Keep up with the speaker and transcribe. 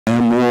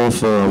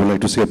of, I would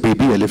like to say, a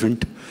baby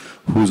elephant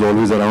who's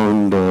always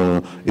around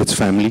its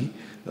family.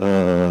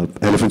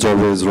 Elephants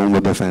always roam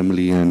with their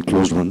family and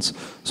closed ones.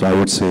 So I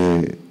would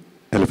say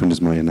elephant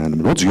is my inner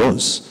animal. What's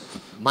yours?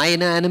 My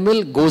inner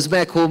animal goes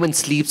back home and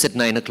sleeps at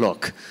 9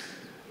 o'clock.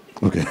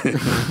 Okay.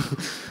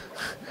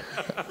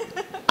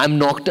 I'm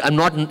not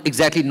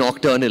exactly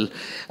nocturnal.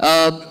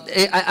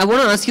 I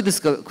want to ask you this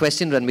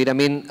question, Ranbir. I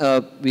mean,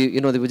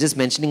 they were just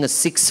mentioning a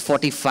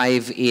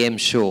 6:45 a.m.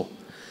 show.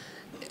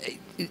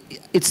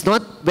 It's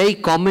not very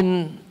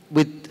common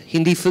with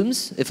Hindi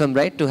films, if I'm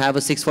right, to have a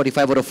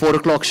 6:45 or a 4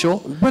 o'clock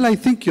show? Well, I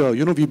think,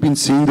 we've been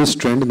seeing this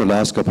trend in the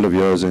last couple of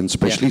years, and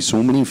especially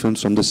so many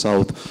films from the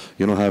South,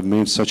 have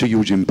made such a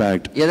huge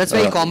impact. Yeah, that's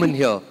very common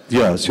here.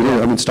 Yes,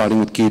 I mean, starting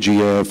with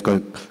KGF,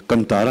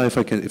 Kantara, if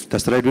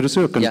that's the right way to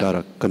say, or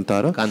Kantara? Yeah.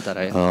 Kantara.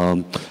 Kantara,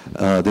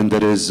 yeah. Then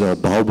there is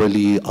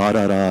Bahubali,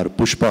 RRR,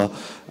 Pushpa.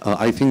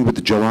 I think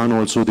with Jawan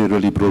also, they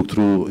really broke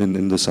through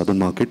in the southern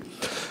market.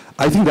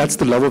 I think that's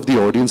the love of the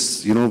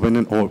audience,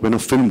 when a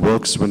film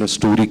works, when a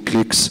story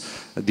clicks,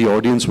 the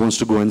audience wants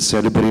to go and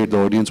celebrate, the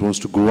audience wants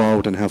to go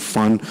out and have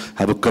fun,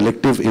 have a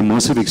collective,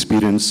 immersive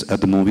experience at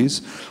the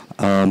movies.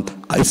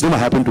 It's never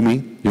happened to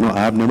me,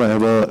 I've never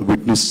ever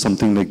witnessed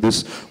something like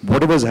this.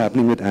 Whatever is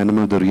happening with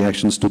Animal, the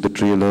reactions to the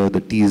trailer, the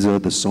teaser,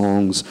 the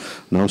songs,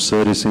 now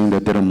Sir is saying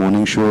that there are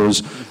morning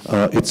shows,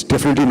 it's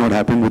definitely not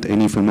happened with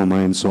any film of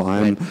mine, so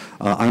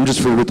I'm just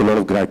filled with a lot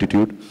of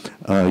gratitude,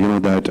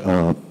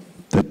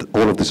 that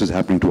all of this is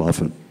happening to our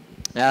film.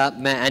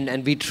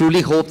 And we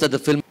truly hope that the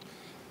film...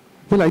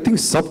 Well, I think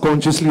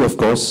subconsciously, of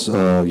course,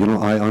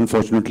 I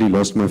unfortunately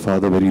lost my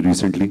father very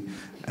recently,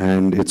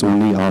 and it's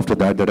only after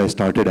that I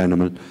started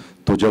Animal.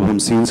 तो जब हम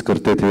scenes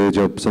करते थे,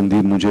 जब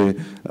संदीप मुझे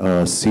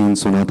scene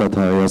सुनाता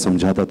था या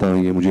समझाता था,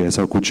 ये मुझे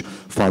ऐसा कुछ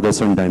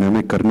father-son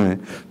dynamic करना है,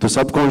 तो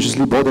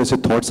subconsciously बहुत ऐसे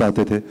thoughts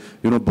आते थे,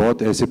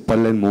 बहुत ऐसे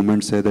पल and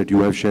moments है that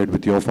you have shared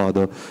with your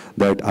father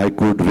that I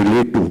could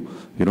relate to,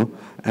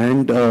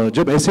 And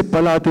जब ऐसे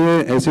पल आते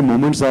हैं, ऐसे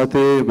moments आते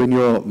हैं, when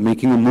you're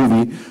making a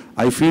movie,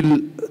 I feel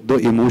the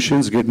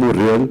emotions get more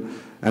real,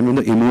 and when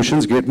the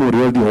emotions get more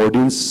real, the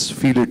audience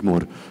feel it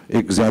more.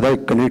 एक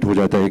ज़्यादा connect हो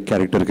जाता है एक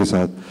character के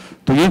साथ.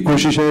 तो ये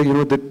कोशिश है,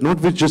 that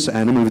not with just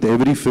Animal, with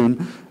every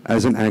film,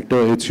 as an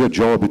actor, it's your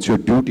job, it's your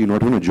duty,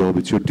 not even a job,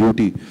 it's your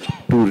duty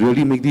to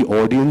really make the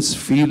audience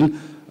feel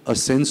a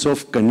sense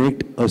of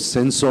connect, a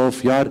sense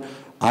of,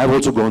 I've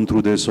also gone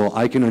through this, so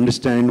I can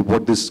understand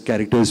what this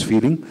character is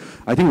feeling.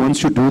 I think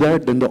once you do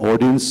that, then the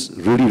audience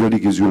really, really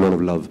gives you a lot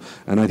of love.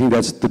 And I think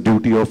that's the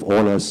duty of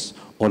all us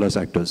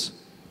actors.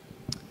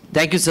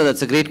 Thank you, sir.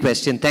 That's a great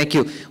question. Thank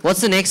you. What's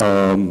the next?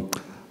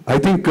 I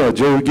think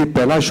जो ये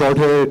पहला shot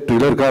है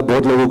trailer का,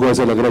 बहुत लोगों को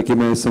ऐसा लग रहा है कि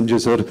मैं संजू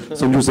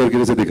सर के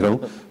जैसे दिख रहा हूँ,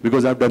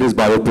 because I've done his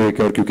biopic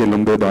और क्योंकि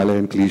लंबे बाल हैं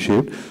and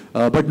clean-shaved.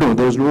 But no,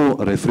 there was no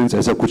reference,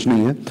 ऐसा कुछ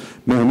नहीं है.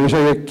 मैं हमेशा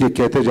ये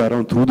कहते जा रहा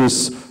हूँ through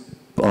this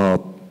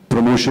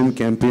promotion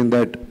campaign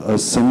that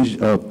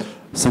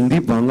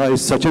Sandeep Vanga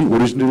is such an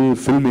original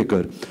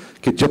filmmaker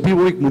कि जब भी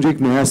वो मुझे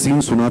एक नया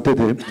सीन सुनाते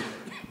थे,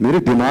 मेरे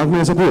दिमाग में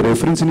ऐसा कोई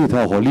रेफरेंस नहीं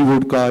था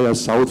हॉलीवुड का या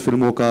साउथ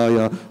फिल्मों का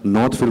या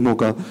नॉर्थ फिल्मों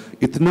का.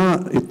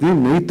 इतने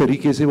नई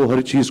तरीके से वो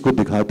हर चीज़ को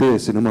दिखाते हैं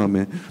सिनेमा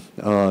में,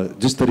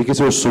 जिस तरीके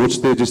से वो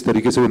सोचते हैं, जिस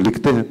तरीके से वो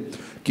लिखते हैं,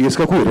 कि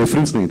इसका कोई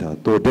रेफरेंस नहीं था.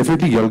 तो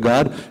definitely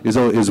Elgar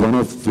is one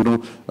of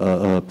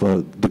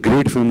the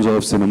great films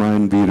of cinema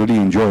and we really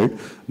enjoyed,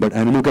 but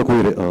Animal का कोई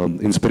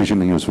इंस्पिरेशन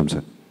नहीं है उस फिल्म से.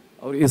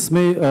 और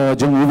इसमें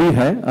जो मूवी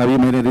है, अभी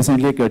मैंने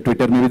रिसेंटली एक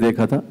ट्विटर में भी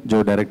देखा था,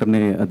 जो डायरेक्टर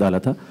ने डाला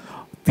था,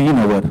 3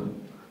 hour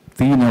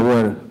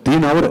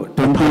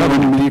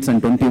 21 minutes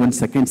and 21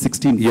 seconds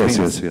 16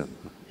 frames.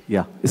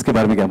 या इसके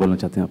बारे में क्या बोलना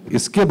चाहते हैं आप?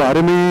 इसके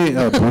बारे में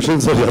भूषण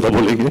सर ज्यादा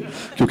बोलेंगे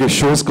क्योंकि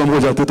शोज कम हो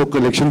जाते तो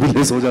कलेक्शन भी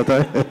लेस हो जाता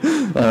है.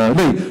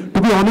 नहीं, टू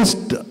बी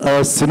ऑनेस्ट,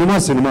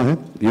 सिनेमा है.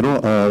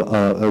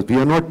 We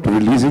are not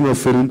releasing a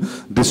film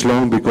this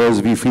long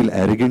because we feel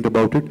arrogant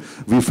about it.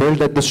 We felt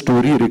that the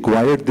story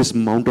required this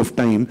amount of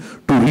time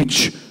to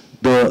reach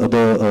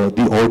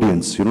the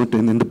audience,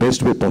 in the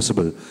best way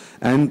possible.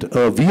 And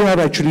we are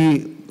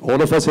actually,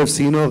 all of us have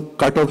seen a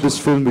cut of this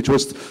film which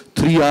was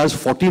 3 hours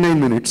 49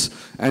 minutes,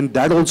 and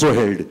that also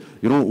held,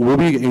 वो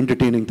भी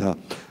entertaining था.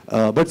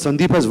 But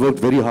Sandeep has worked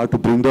very hard to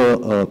bring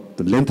the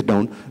length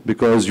down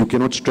because you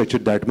cannot stretch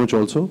it that much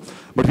also.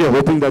 But we are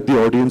hoping that the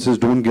audiences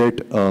don't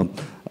get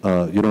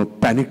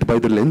panicked by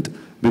the length,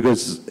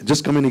 because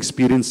just come and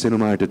experience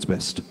cinema at its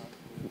best.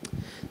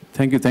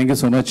 Thank you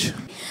so much.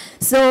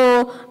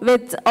 So,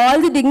 with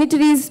all the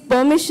dignitaries'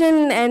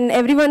 permission and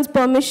everyone's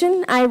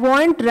permission, I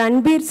want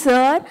Ranbir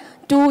sir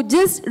to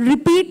just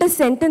repeat a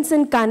sentence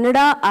in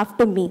Kannada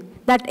after me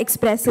that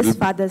expresses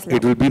father's love.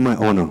 It will be my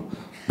honor.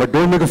 But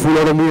don't make a fool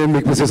out of me and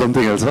make me say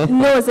something else, huh?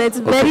 No, sir, it's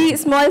a very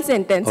small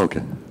sentence.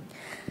 Okay.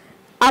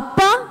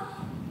 Appa.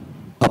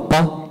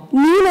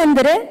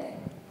 Neenandare.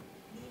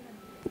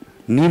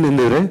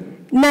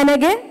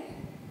 Nanage.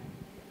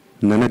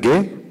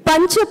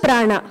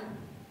 Panchaprana.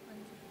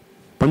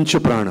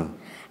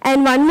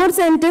 And one more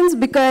sentence,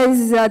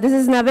 because this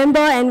is November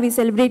and we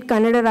celebrate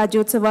Kannada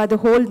Rajyotsava the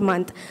whole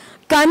month.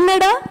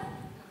 Kannada.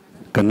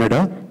 Kannada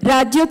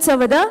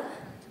ರಾಜ್ಯೋತ್ಸವದ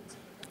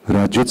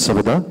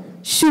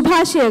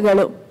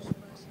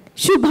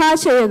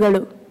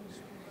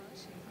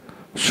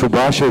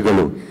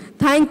ಶುಭಾಶಯಗಳು.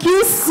 Thank you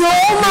so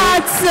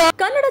much sir.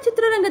 Kannada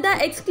ಚಿತ್ರರಂಗದ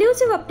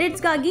exclusive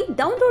ಅಪ್ಡೇಟ್ಸ್ಗಾಗಿ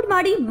download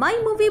ಮಾಡಿ ಮೈ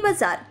movie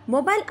Bazaar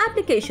mobile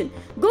application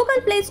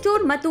Google play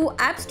store ಮತ್ತು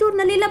app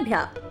ಸ್ಟೋರ್ನಲ್ಲಿ ಲಭ್ಯ.